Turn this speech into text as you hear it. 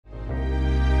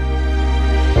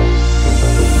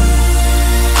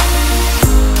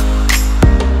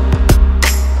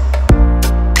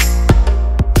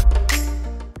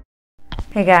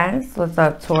Hey guys, what's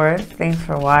up Taurus? Thanks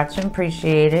for watching,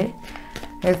 appreciate it.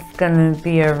 It's going to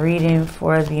be a reading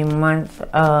for the month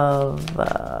of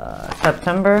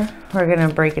September. We're going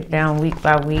to break it down week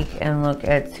by week and look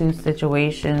at 2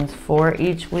 situations for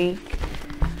each week.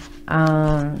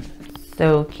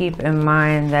 So keep in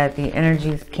mind that the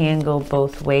energies can go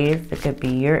both ways. It could be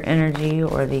your energy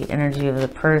or the energy of the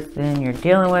person you're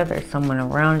dealing with or someone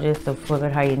around you. So flip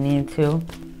it how you need to.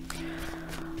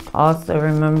 Also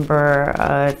remember,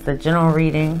 it's a general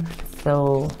reading,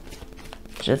 so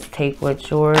just take what's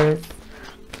yours.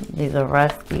 Leave the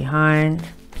rest behind.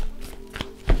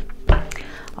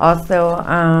 Also,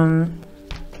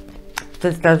 if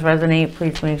this does resonate,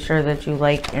 please make sure that you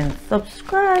like and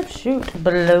subscribe. Shoot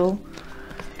below.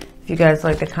 If you guys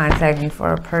like to contact me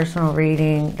for a personal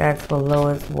reading, that's below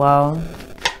as well.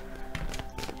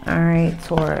 Alright,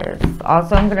 Taurus.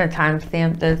 Also, I'm going to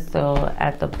timestamp this, so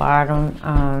at the bottom,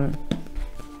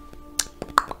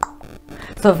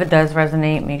 so if it does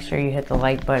resonate, make sure you hit the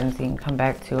like button so you can come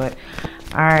back to it.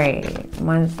 Alright,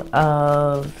 month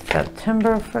of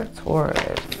September for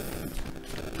Taurus.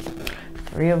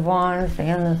 3 of Wands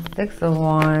and the 6 of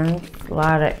Wands. A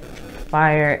lot of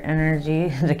fire energy.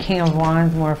 The King of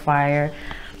Wands, more fire.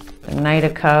 The Knight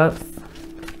of Cups.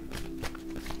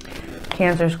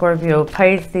 Cancer, Scorpio,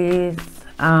 Pisces.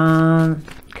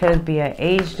 Could be an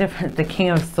age difference. The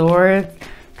King of Swords.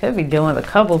 Could be dealing with a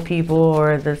couple people,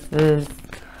 or this is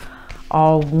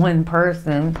all one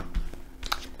person.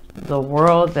 The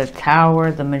World, the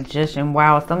Tower, the Magician.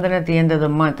 Wow, something at the end of the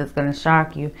month that's going to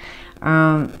shock you.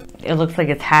 It looks like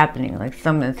it's happening, like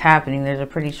something's happening. There's a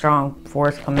pretty strong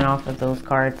force coming off of those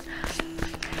cards.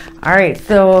 All right,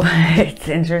 so it's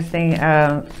interesting.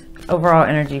 Overall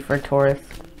energy for Taurus.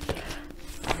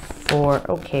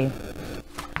 Okay,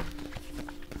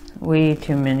 way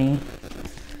too many.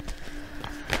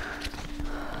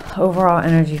 Overall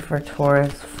energy for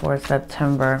Taurus for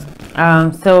September.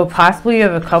 So possibly you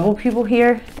have a couple people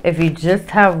here. If you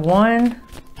just have one,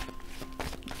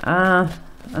 I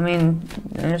mean,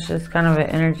 it's just kind of an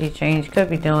energy change. Could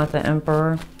be dealing with the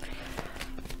Emperor,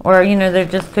 or you know, there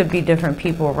just could be different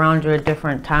people around you at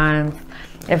different times.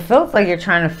 It feels like you're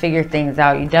trying to figure things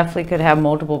out. You definitely could have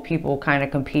multiple people kind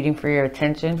of competing for your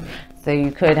attention. So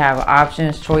you could have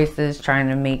options, choices, trying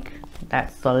to make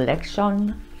that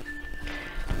selection.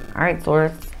 All right,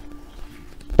 Taurus.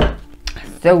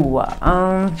 So,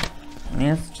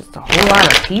 it's just a whole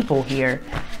lot of people here.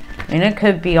 I mean, it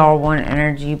could be all one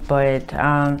energy, but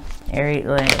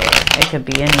it could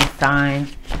be any sign.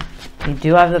 You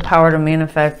do have the power to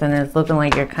manifest, and it's looking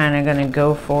like you're kind of going to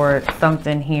go for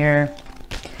something here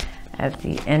at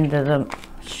the end of the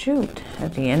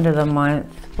month,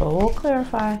 but we'll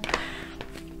clarify.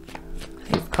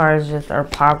 These cards just are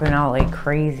popping out like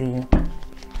crazy.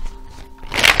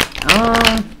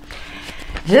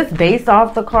 Just based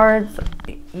off the cards,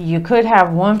 you could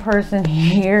have one person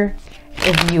here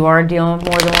if you are dealing with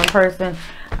more than one person,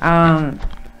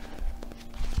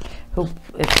 who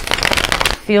it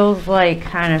feels like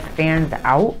kind of stands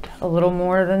out a little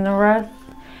more than the rest.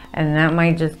 And that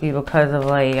might just be because of,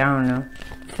 like, I don't know,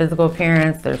 physical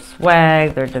appearance, their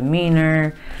swag, their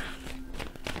demeanor,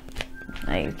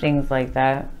 like things like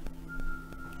that.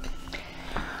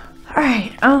 All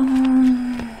right,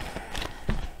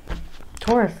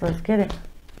 Taurus, let's get it.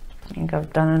 I think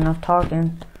I've done enough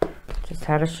talking. Just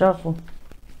had a shuffle.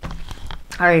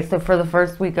 All right, so for the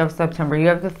first week of September, you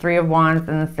have the 3 of Wands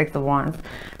and the 6 of Wands.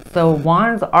 So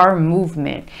wands are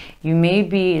movement. There may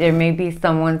be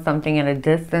someone, something at a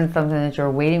distance, something that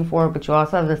you're waiting for, but you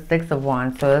also have the 6 of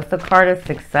Wands. So that's the card of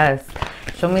success.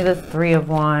 Show me the 3 of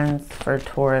Wands for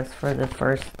Taurus for the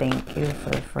first, thank you, for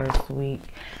the first week.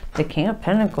 The King of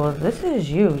Pentacles, this is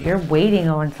you. You're waiting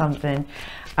on something.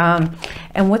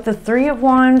 And with the 3 of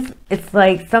Wands, it's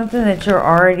like something that you're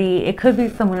already, it could be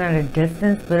someone at a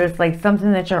distance, but it's like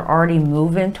something that you're already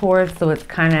moving towards. So it's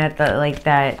kind of at the, like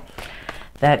that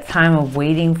time of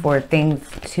waiting for things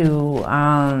to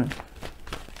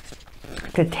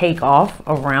take off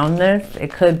around this.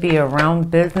 It could be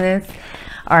around business.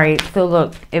 All right, so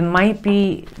look, it might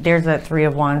be, there's that 3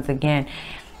 of Wands again.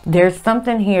 There's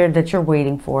something here that you're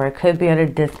waiting for. It could be at a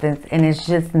distance, and it's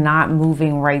just not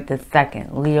moving right this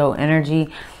second. Leo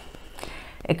energy.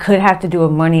 It could have to do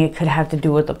with money. It could have to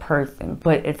do with the person.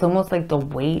 But it's almost like the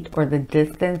weight or the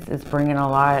distance is bringing a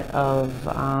lot of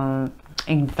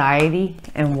anxiety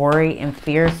and worry and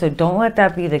fear. So don't let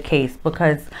that be the case,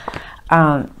 because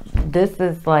this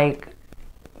is like,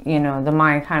 you know, the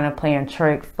mind kind of playing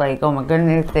tricks. Like, oh my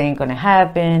goodness, it ain't going to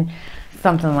happen.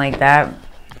 Something like that.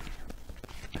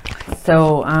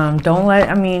 So don't let,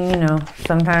 I mean, you know,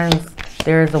 sometimes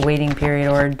there is a waiting period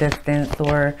or a distance,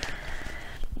 or,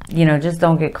 you know, just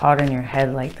don't get caught in your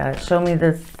head like that. Show me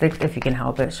the 6, if you can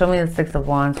help it. Show me the 6 of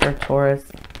Wands for Taurus.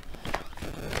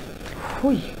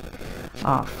 Whew.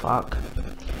 Oh, fuck.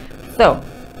 So,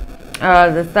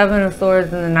 the 7 of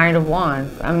Swords and the Knight of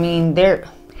Wands. I mean,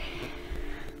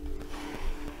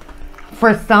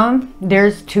 for some,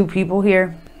 there's 2 people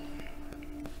here.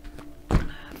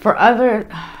 For other,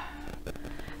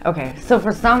 okay, so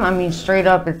for some, I mean, straight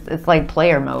up, it's like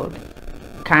player mode.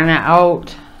 Kind of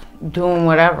out doing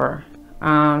whatever.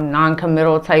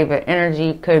 Non-committal type of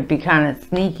energy, could be kind of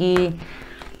sneaky.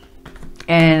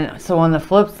 And so on the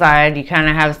flip side, you kind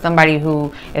of have somebody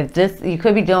who, if this, you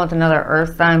could be dealing with another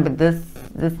earth sign, but this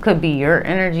could be your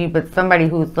energy, but somebody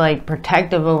who's like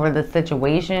protective over the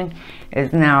situation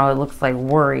is now, it looks like,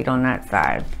 worried on that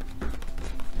side.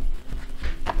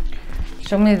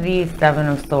 Show me the 7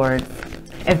 of Swords.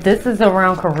 If this is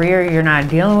around career, you're not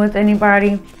dealing with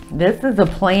anybody. This is a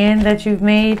plan that you've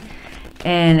made,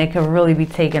 and it could really be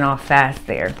taken off fast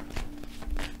there.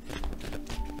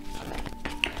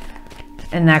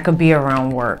 And that could be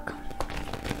around work.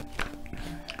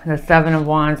 The 7 of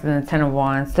Wands and the 10 of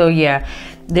Wands. So yeah,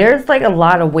 there's like a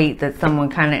lot of weight that someone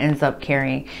kind of ends up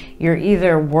carrying. You're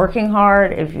either working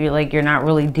hard if you're like, you're not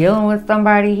really dealing with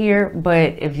somebody here,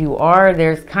 but if you are,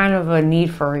 there's kind of a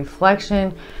need for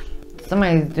reflection.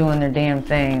 Somebody's doing their damn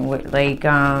thing with like,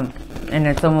 and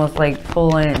it's almost like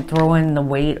throwing the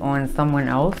weight on someone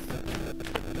else.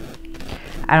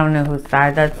 I don't know whose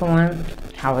side that's on,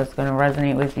 how it's going to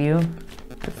resonate with you.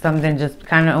 Something just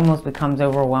kind of almost becomes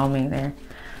overwhelming there.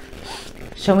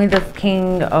 Show me this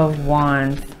King of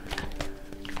Wands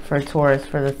for Taurus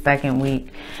for the 2nd week.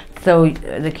 So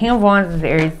the King of Wands is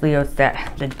Aries, Leo,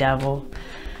 set the Devil.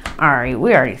 All right,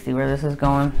 we already see where this is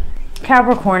going.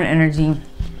 Capricorn energy.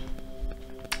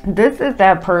 This is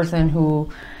that person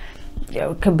who, you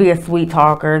know, could be a sweet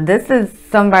talker. This is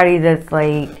somebody that's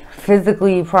like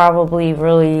physically probably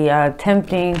really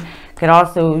tempting. Could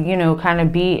also, you know, kind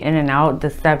of be in and out,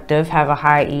 deceptive, have a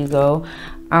high ego.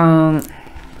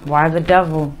 Why the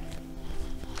Devil?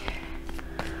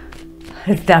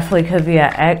 It definitely could be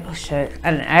an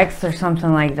ex or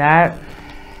something like that.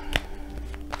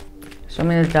 Show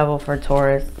me the Devil for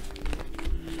Taurus.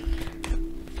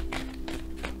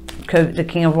 The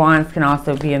King of Wands can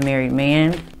also be a married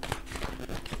man.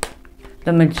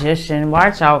 The Magician,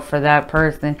 watch out for that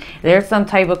person. There's some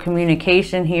type of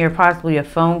communication here, possibly a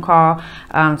phone call.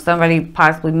 Somebody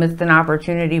possibly missed an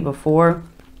opportunity before,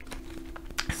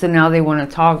 so now they want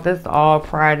to talk. This is all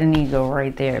pride and ego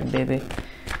right there, baby.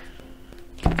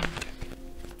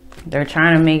 They're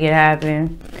trying to make it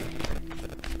happen.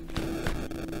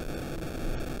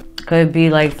 Could be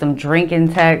like some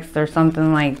drinking text or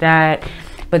something like that,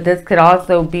 but this could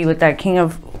also be with that King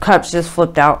of Cups just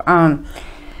flipped out.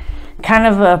 Kind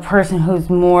of a person who's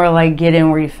more like get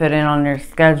in where you fit in on their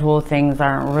schedule. Things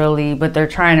aren't really, but they're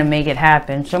trying to make it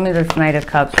happen. Show me this Knight of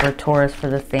Cups for Taurus for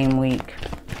the same week.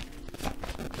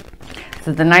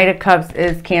 So the Knight of Cups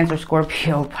is Cancer,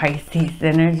 Scorpio, Pisces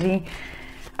energy.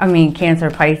 I mean,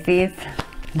 Cancer, Pisces.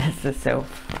 This is so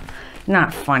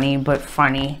not funny, but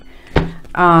funny.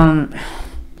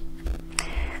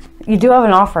 You do have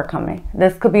an offer coming.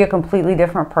 This could be a completely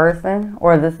different person,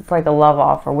 or this is like a love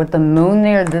offer. With the Moon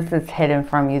there, this is hidden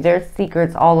from you. There's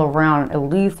secrets all around at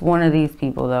least one of these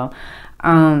people, though.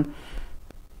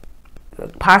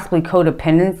 Possibly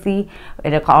codependency.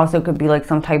 It also could be like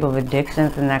some type of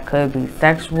addictions, and that could be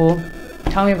sexual.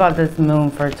 Tell me about this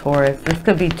Moon for Taurus. This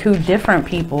could be 2 different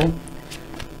people.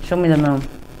 Show me the Moon,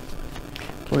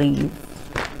 please.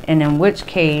 And in which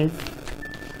case,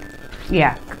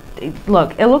 yeah.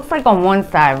 Look, it looks like on one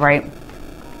side, right,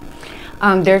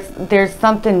 there's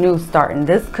something new starting.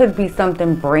 This could be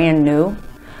something brand new,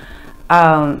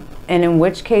 and in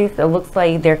which case it looks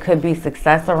like there could be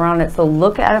success around it. So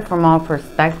look at it from all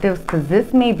perspectives, because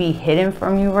this may be hidden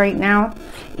from you right now.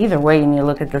 Either way, you need to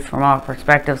look at this from all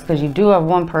perspectives, because you do have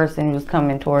one person who's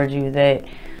coming towards you that,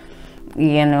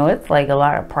 you know, it's like a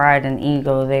lot of pride and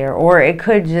ego there, or it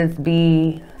could just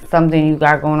be something you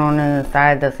got going on the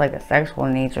side that's like a sexual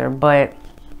nature. But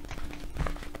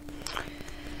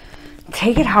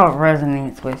take it how it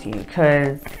resonates with you,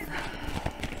 because,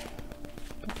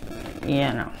 you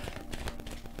know,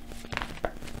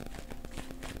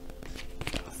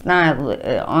 it's not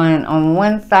on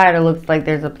one side. It looks like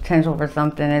there's a potential for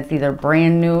something that's either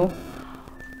brand new.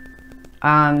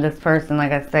 This person,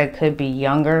 like I said, could be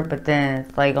younger, but then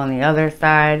it's like on the other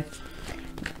side,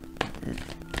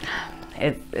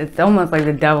 it's almost like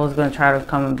the Devil's going to try to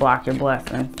come and block your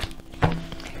blessings.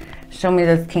 Show me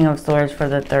this King of Swords for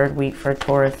the 3rd week for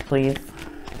Taurus, please.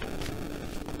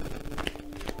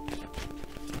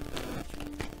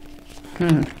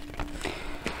 All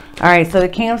right, so the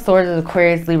King of Swords is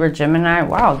Aquarius, Libra, Gemini.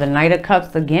 Wow, the Knight of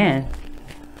Cups again.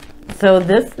 So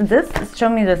this show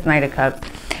me this Knight of Cups.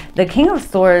 The King of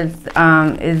Swords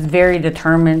is very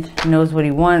determined, knows what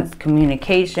he wants,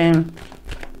 communication.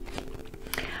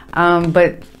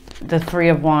 But the Three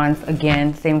of Wands,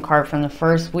 again, same card from the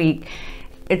first week.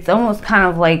 It's almost kind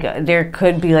of like there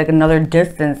could be like another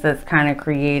distance that's kind of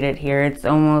created here. It's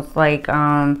almost like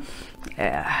wanting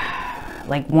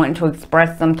to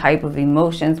express some type of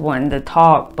emotions, wanting to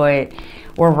talk, but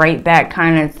we're right back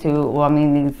kind of to, well, I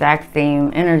mean, the exact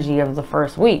same energy of the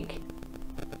first week.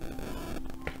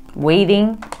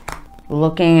 Waiting,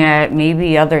 looking at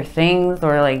maybe other things,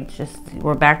 or like just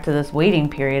we're back to this waiting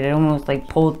period. It almost like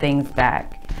pulled things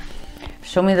back.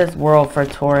 Show me this world for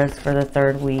Taurus for the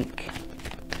third week.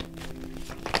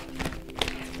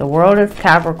 The world is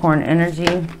Capricorn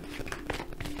energy.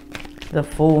 The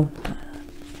Fool.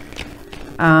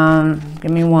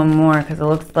 Give me one more, because it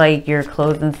looks like you're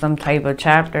closing some type of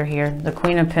chapter here. The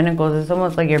Queen of Pentacles. It's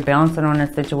almost like you're bouncing on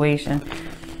a situation.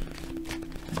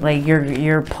 Like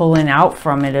you're pulling out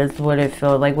from it is what it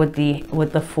feels like with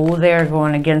the Fool there,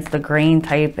 going against the grain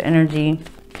type energy,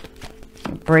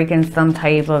 breaking some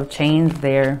type of chains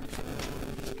there.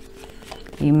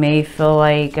 You may feel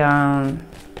like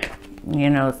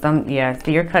you know, so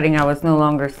you're cutting out what's no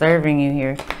longer serving you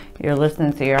here. You're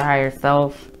listening to your higher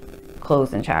self,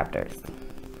 closing chapters.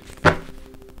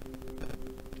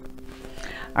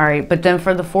 All right, but then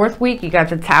for the fourth week, you got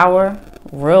the Tower,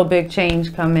 real big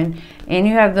change coming, and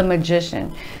you have the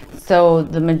Magician. So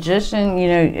the Magician, you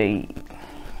know,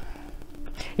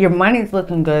 your money's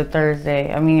looking good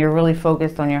Thursday. I mean, you're really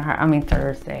focused on your,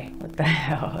 Thursday. What the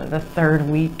hell? The third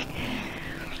week.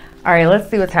 All right, let's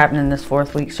see what's happening this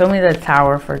fourth week. Show me the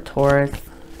Tower for Taurus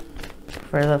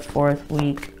for the fourth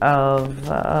week of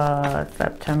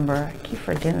September. I keep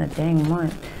forgetting the dang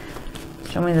month.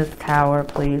 Show me this Tower,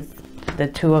 please. The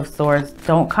Two of Swords.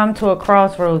 Don't come to a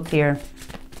crossroads here.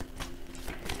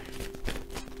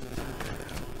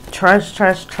 Trust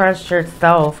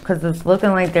yourself, because it's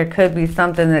looking like there could be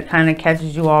something that kind of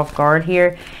catches you off guard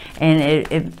here. And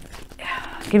it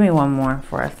give me one more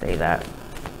before I say that.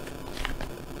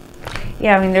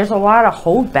 Yeah, I mean, there's a lot of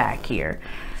holdback here.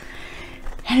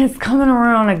 And it's coming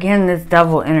around again, this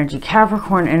Devil energy,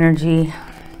 Capricorn energy.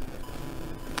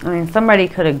 I mean, somebody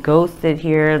could have ghosted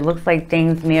here. It looks like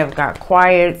things may have got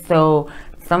quiet. So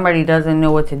somebody doesn't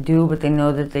know what to do, but they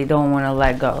know that they don't want to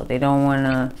let go. They don't want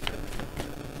to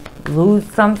lose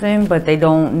something, but they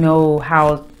don't know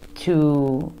how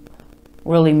to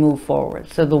really move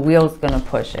forward. So the wheel's going to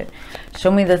push it.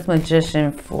 Show me this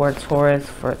Magician for Taurus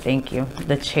for, thank you,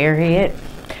 the Chariot.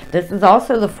 This is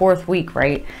also the fourth week,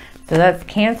 right? So that's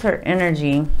Cancer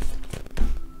energy.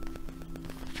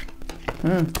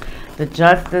 The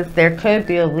Justice. There could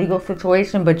be a legal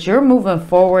situation, but you're moving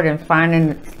forward and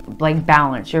finding like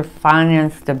balance. You're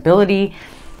finding stability.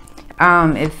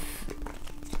 If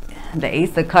the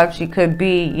Ace of Cups, you could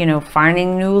be, you know,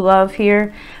 finding new love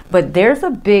here. But there's a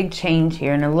big change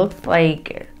here, and it looks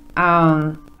like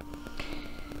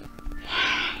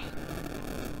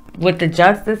with the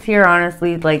Justice here,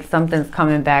 honestly, like something's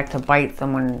coming back to bite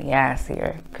someone in the ass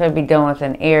here. Could be dealing with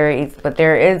an Aries, but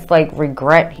there is like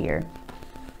regret here.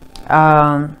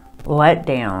 Let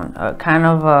down. Kind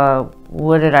of a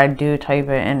what did I do type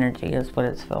of energy is what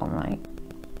it's feeling like.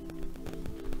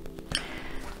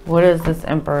 What is this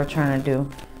Emperor trying to do?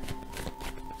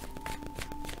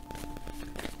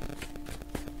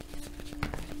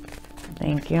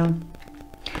 Thank you.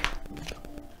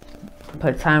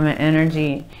 Put time and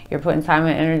energy. You're putting time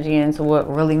and energy into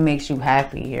what really makes you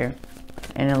happy here.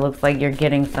 And it looks like you're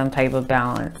getting some type of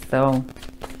balance. So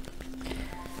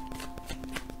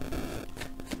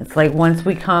it's like once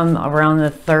we come around the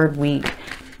third week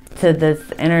to this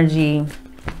energy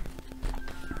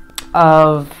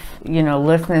of, you know,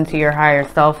 listening to your higher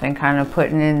self and kind of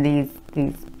putting in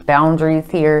these boundaries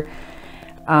here,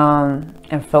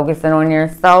 and focusing on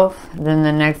yourself, then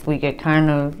the next week it kind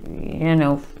of, you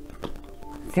know,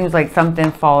 seems like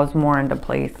something falls more into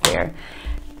place there.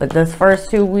 But this first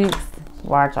 2 weeks,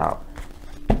 watch out.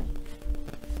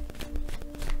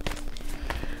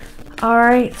 All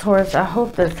right, Taurus, I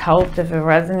hope this helped. If it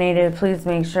resonated, please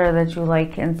make sure that you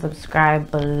like and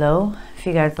subscribe below. If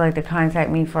you guys like to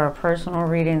contact me for a personal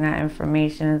reading, that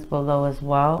information is below as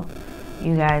well.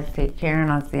 You guys take care, and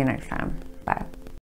I'll see you next time. Bye.